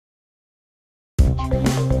Good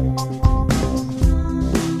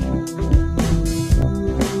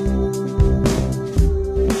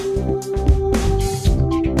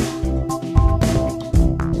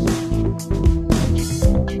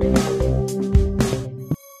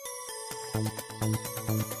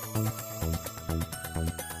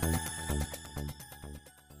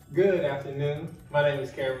afternoon. My name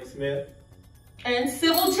is Cameron Smith. And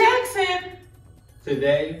Sybil Jackson.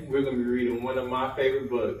 Today, we're going to be reading one of my favorite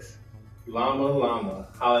books, Llama Llama,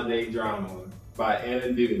 Holiday Drama by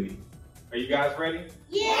Dewdney. Are you guys ready?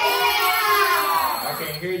 Yeah! I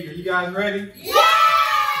can't hear you. Are you guys ready? Yeah!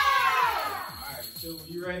 All right, Sybil,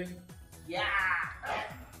 you ready? Yeah!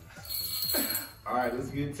 All right, let's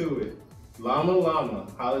get to it. Llama Llama,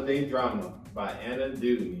 Holiday Drama by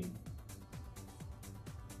Dewdney.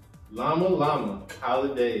 Llama Llama,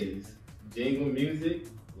 holidays, jingle music,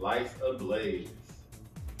 lights ablaze.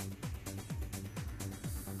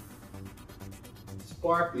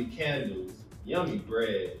 Sparkly candles, yummy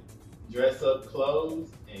bread, dress up clothes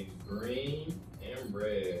in green and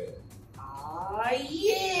red. Oh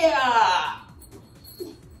yeah!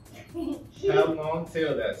 How long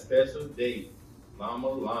till that special date? Llama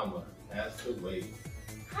Llama has to wait.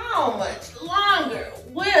 How much longer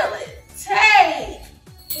will it take?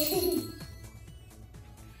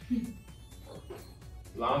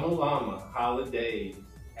 Llama Llama, holidays,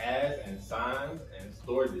 ads and signs and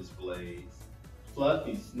store displays,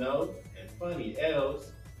 fluffy snow and funny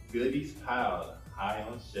elves, goodies piled high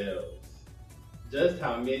on shelves. Just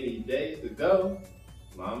how many days to go?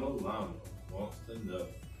 Llama Llama wants to know.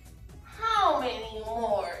 How many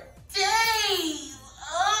more days?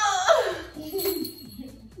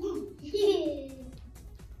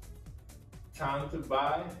 Time to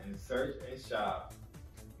buy and search and shop.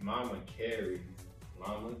 Mama carries,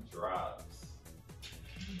 Mama drops.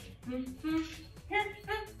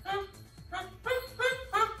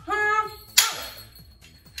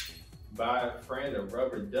 Buy a friend a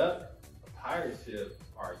rubber duck, a pirate ship,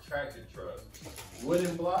 or a tractor truck.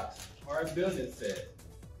 Wooden blocks or a building set.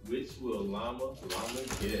 Which will Llama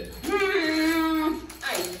get? I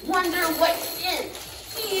wonder what's in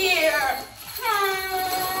here.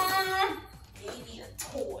 Maybe a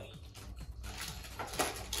toy.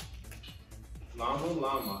 Llama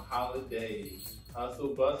Llama, holidays, hustle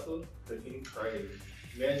bustle, cooking craze.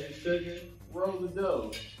 Measure sugar, roll the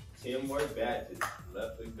dough. 10 more batches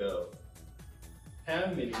left to go. How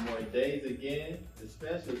many more days again? The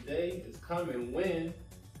special day is coming when?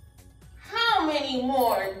 How many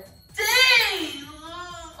more days?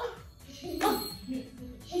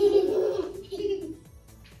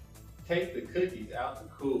 Take the cookies out to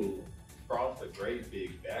cool. Frost a great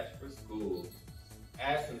big batch for school.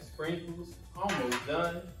 Add some sprinkles, almost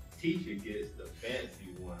done. Teacher gets the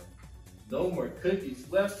fancy one. No more cookies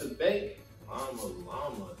left to bake. Llama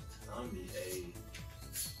Llama tummy ache.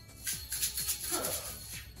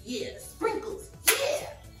 Yeah, sprinkles,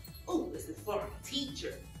 yeah. Oh, this is for my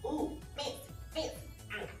teacher. Oh, fancy, fancy.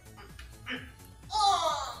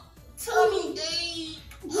 Oh, tummy ache.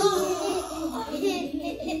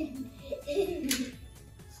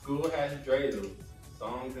 School has dreidels,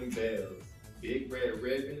 songs and bells, big red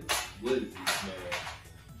ribbons, woodsy smell.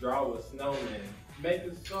 Draw a snowman, make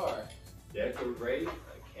a star, decorate a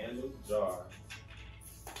candle jar.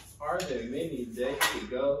 Are there many days to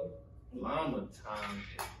go? Llama time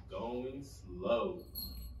is going slow.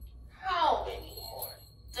 How many more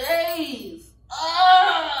days?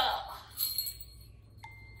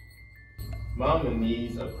 Mama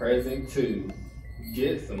needs a present too.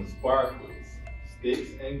 Get some sparklers,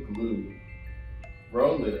 sticks and glue.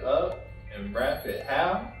 Roll it up and wrap it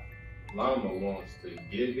how? Llama wants to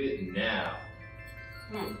give it now.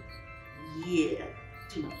 Yeah,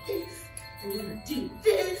 do this, and then I do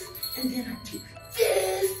this, and then I do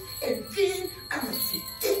this, and then I'm gonna do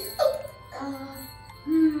this.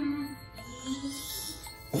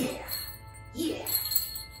 Yeah, yeah,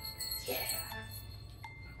 yeah.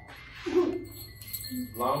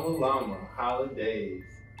 Llama Llama, holidays.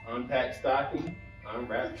 Unpack stocking,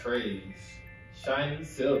 unwrap trays. Shiny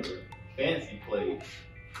silver, fancy plates.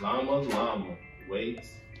 Llama Llama, wait,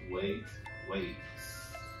 wait, wait.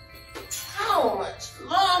 How much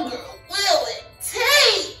longer will it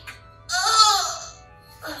take?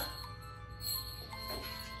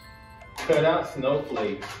 Cut out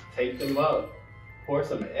snowflakes, take them up. Pour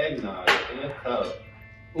some eggnog in a cup.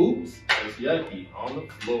 Oops, it's yucky on the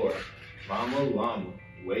floor. Llama Llama,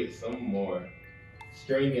 wait some more.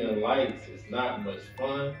 Stringing lights is not much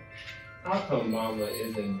fun. How come Mama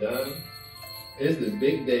isn't done? Is the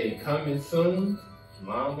big day coming soon?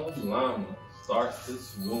 Llama Llama starts to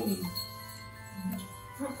swoon.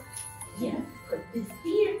 Yeah, put this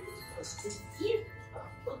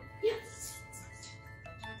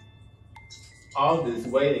All this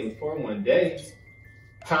waiting for one day.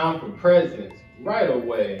 Time for presents right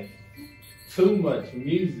away. Too much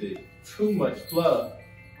music, too much fluff,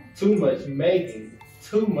 too much making,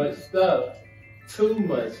 too much stuff, too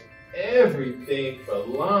much everything for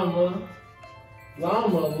Llama.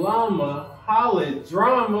 Llama, Llama, holla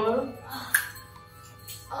drama.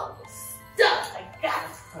 All the stuff I got.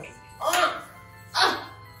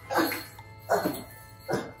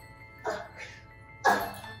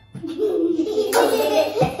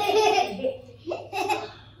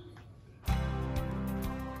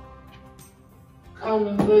 Come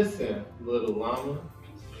and listen, little llama.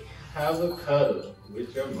 Have a cuddle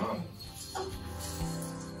with your mama.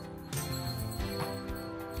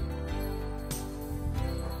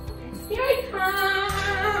 Here I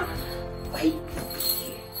come. Wait.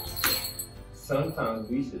 Sometimes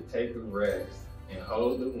we should take a rest and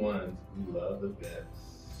hold the ones we love the best.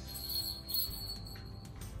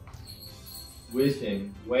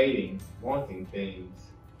 Wishing, waiting, wanting things,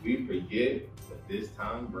 we forget what this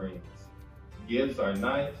time brings. Gifts are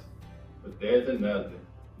nice, but there's another.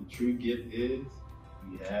 The true gift is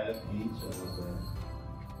we have each other.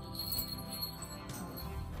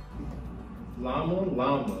 Llama,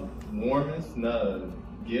 llama, warm and snug,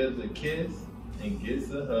 gives a kiss and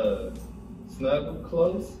gets a hug. Snuggle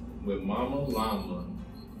close with Mama Llama.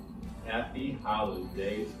 Happy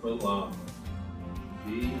holidays for Llama.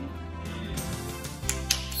 The end.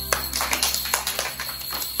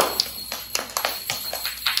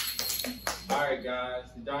 Alright guys,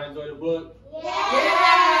 did y'all enjoy the book?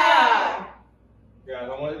 Yeah! Guys,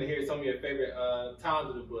 I wanted to hear some of your favorite times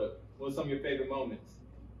of the book. What were some of your favorite moments?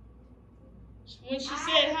 When she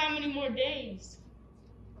said how many more days?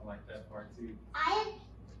 I like that part too. I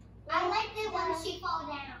liked it when she fall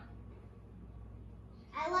down.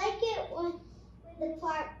 I like it when the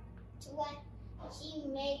part when she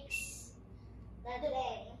makes the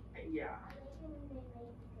day. Yeah.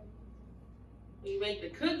 When you make the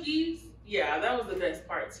cookies. Yeah, that was the best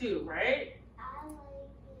part too, right? I like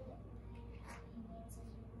it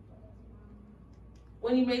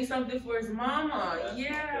When he made something for his mama. That's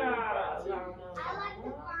Yeah. I like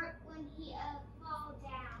the part when he fall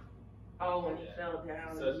down. Oh, when he fell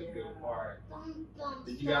down. Such a good part. Dun, dun,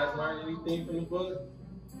 Did you guys learn anything from the book?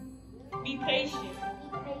 Be patient.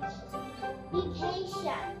 Be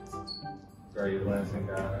patient. Great lesson,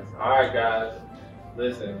 guys. Alright guys,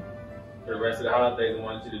 listen. For the rest of the holidays, I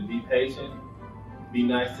want you to be patient, be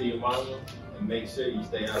nice to your mama, and make sure you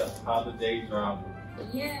stay out of holiday drama.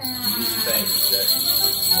 Yeah. You do the same,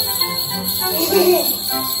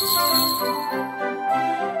 Jack.